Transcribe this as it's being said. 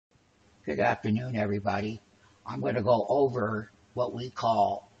Good afternoon, everybody. I'm going to go over what we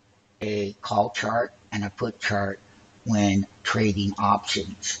call a call chart and a put chart when trading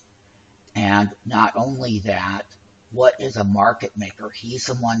options. And not only that, what is a market maker? He's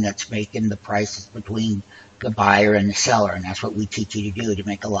the one that's making the prices between the buyer and the seller, and that's what we teach you to do to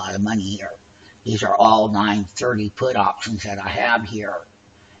make a lot of money here. These are all 930 put options that I have here.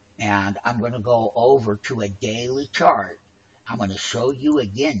 And I'm going to go over to a daily chart. I'm going to show you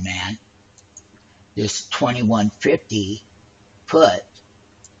again, man, this 2150 put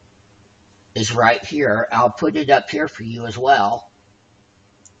is right here. I'll put it up here for you as well.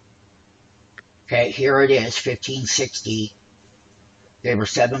 Okay, here it is, 1560. They were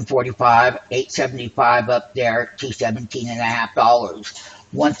 745, 875 up there, $217.50.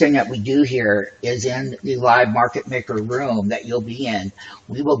 One thing that we do here is in the live market maker room that you'll be in,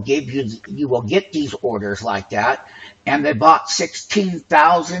 we will give you will get these orders like that. And they bought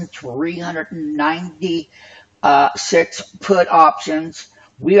 16,396 put options.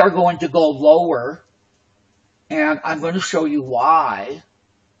 We are going to go lower, and I'm going to show you why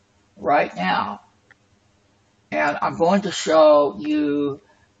right now. And I'm going to show you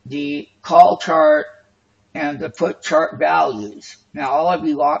the call chart and the put chart values. Now, all of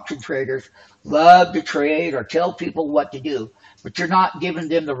you option traders love to trade or tell people what to do, but you're not giving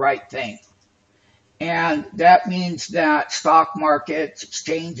them the right thing. And that means that stock markets,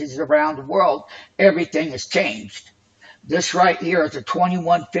 exchanges around the world, everything has changed. This right here is a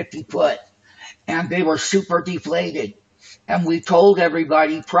 2150 put, and they were super deflated. And we told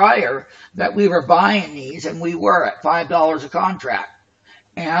everybody prior that we were buying these, and we were at $5 a contract.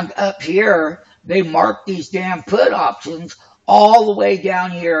 And up here, they marked these damn put options all the way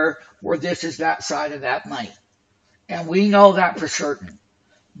down here where this is that side of that money. And we know that for certain.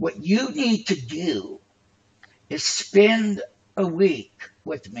 What you need to do is spend a week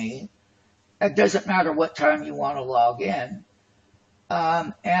with me. It doesn't matter what time you want to log in.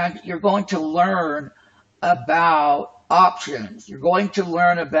 And you're going to learn about options. You're going to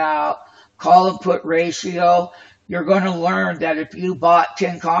learn about call and put ratio. You're going to learn that if you bought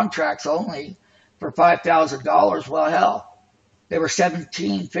 10 contracts only for $5,000, well, hell, they were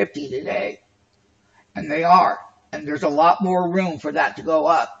 $17.50 today. And they are. And there's a lot more room for that to go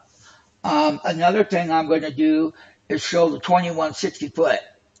up. Another thing I'm going to do is show the 2160 put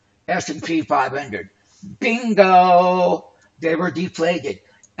S&P 500. Bingo! They were deflated.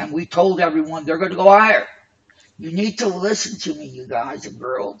 And we told everyone they're going to go higher. You need to listen to me, you guys and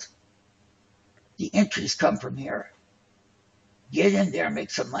girls. The entries come from here. Get in there and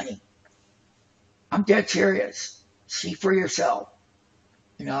make some money. I'm dead serious. See for yourself.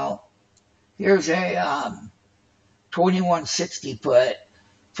 You know, here's a 2160 put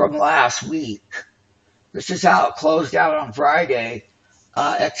from last week. This is how it closed out on Friday,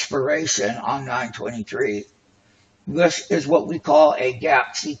 expiration on 9/23. This is what we call a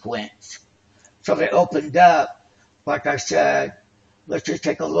gap sequence. So they opened up, like I said. Let's just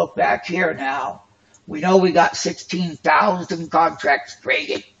take a look back here now. We know we got 16,000 contracts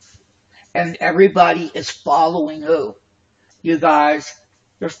traded, and everybody is following who? You guys,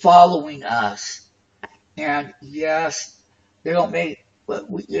 they're following us. And yes, they don't make, but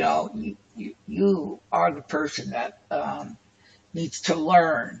you are the person that needs to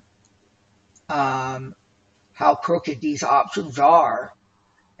learn how crooked these options are,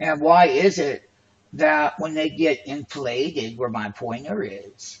 and why is it that when they get inflated, where my pointer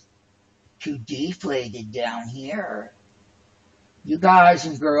is, to deflated down here. You guys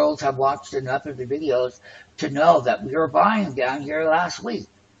and girls have watched enough of the videos to know that we were buying down here last week.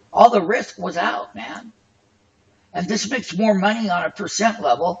 All the risk was out, man. And this makes more money on a percent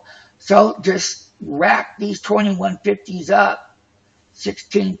level. So just rack these 2150s up.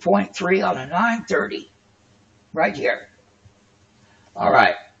 16.3 on a 930. Right here. All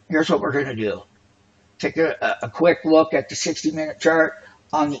right. Here's what we're going to do. Take a quick look at the 60-minute chart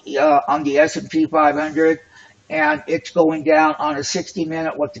on the S&P 500, and it's going down on a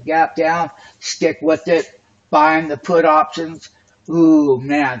 60-minute with the gap down. Stick with it, buying the put options. Ooh,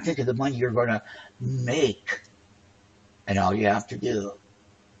 man, think of the money you're going to make. And all you have to do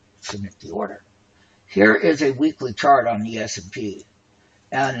is submit the order. Here is a weekly chart on the S&P.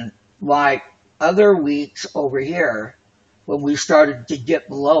 And like other weeks over here, when we started to dip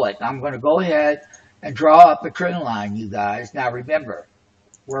below it, I'm going to go ahead and draw up a trend line, you guys. Now remember,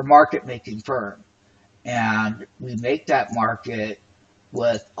 we're a market making firm, and we make that market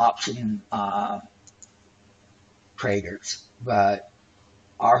with option traders, but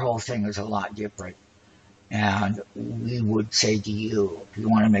our whole thing is a lot different. And we would say to you, if you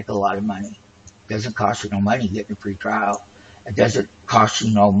want to make a lot of money, it doesn't cost you no money getting a free trial. It doesn't cost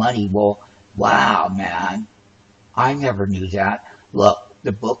you no money. Well, wow, man, I never knew that. Look,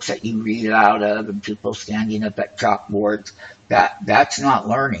 the books that you read out of and people standing up at chalkboards, that's not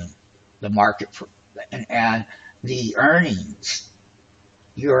learning the market for, and the earnings,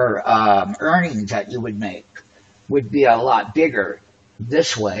 your earnings that you would make would be a lot bigger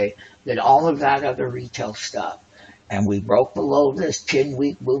this way than all of that other retail stuff. And we broke below this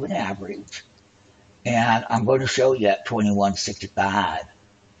 10-week moving average. And I'm going to show you at 2165.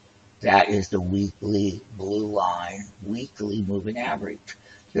 That is the weekly blue line, weekly moving average.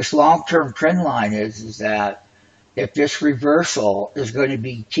 This long-term trend line is that if this reversal is going to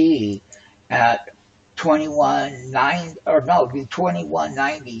be key at 21.9, or no, it'd be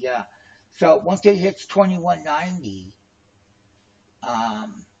 21.90, yeah. So once it hits 21.90,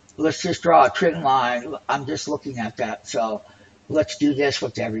 let's just draw a trend line. I'm just looking at that. So let's do this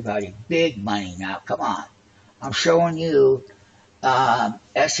with everybody. Big money now. Come on. I'm showing you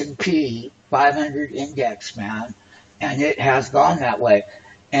S&P 500 index, man, and it has gone that way.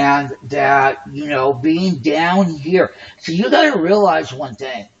 And that, you know, being down here. So you got to realize one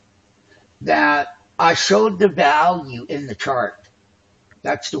thing, that I showed the value in the chart.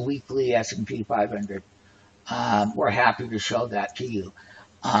 That's the weekly S&P 500. We're happy to show that to you.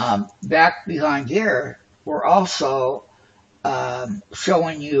 Back behind here, we're also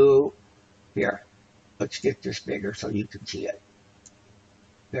showing you here. Let's get this bigger so you can see it.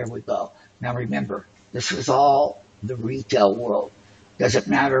 There we go. Now remember, this is all the retail world. Doesn't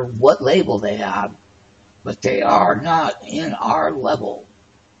matter what label they have, but they are not in our level.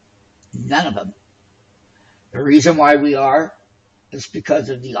 None of them. The reason why we are is because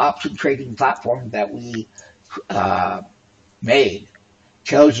of the option trading platform that we made.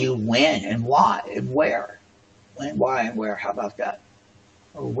 Tells you when and why and where. When, why, and where. How about that?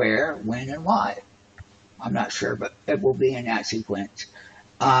 Or where, when, and why. I'm not sure, but it will be in that sequence.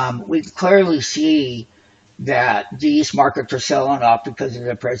 We clearly see that these markets are selling off because of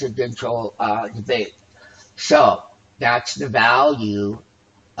the presidential debate. So that's the value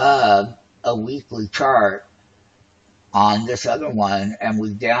of a weekly chart on this other one, and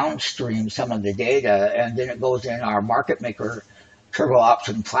we downstream some of the data, and then it goes in our market maker turbo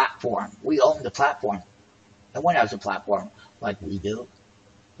option platform. We own the platform. No one has a platform like we do.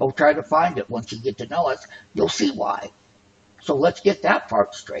 Go try to find it. Once you get to know us, you'll see why. So let's get that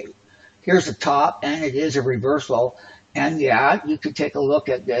part straight. Here's the top, and it is a reversal. And yeah, you could take a look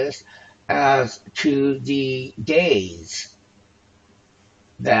at this as to the days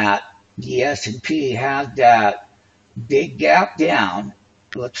that the S&P had that big gap down.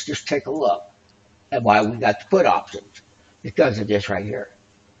 Let's just take a look at why we got the put options. Because of this right here.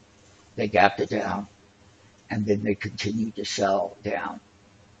 They gapped it down, and then they continued to sell down.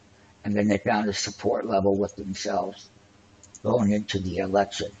 And then they found a support level with themselves going into the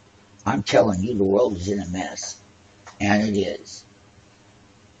election. I'm telling you, the world is in a mess. And it is.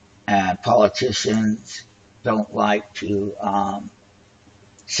 And politicians don't like to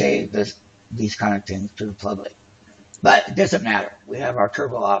say these kind of things to the public. But it doesn't matter. We have our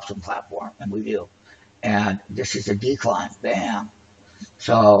turbo option platform, and we do. And this is a decline. Bam.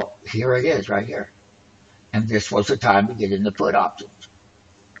 So here it is right here. And this was the time to get in the put options.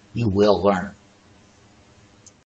 You will learn.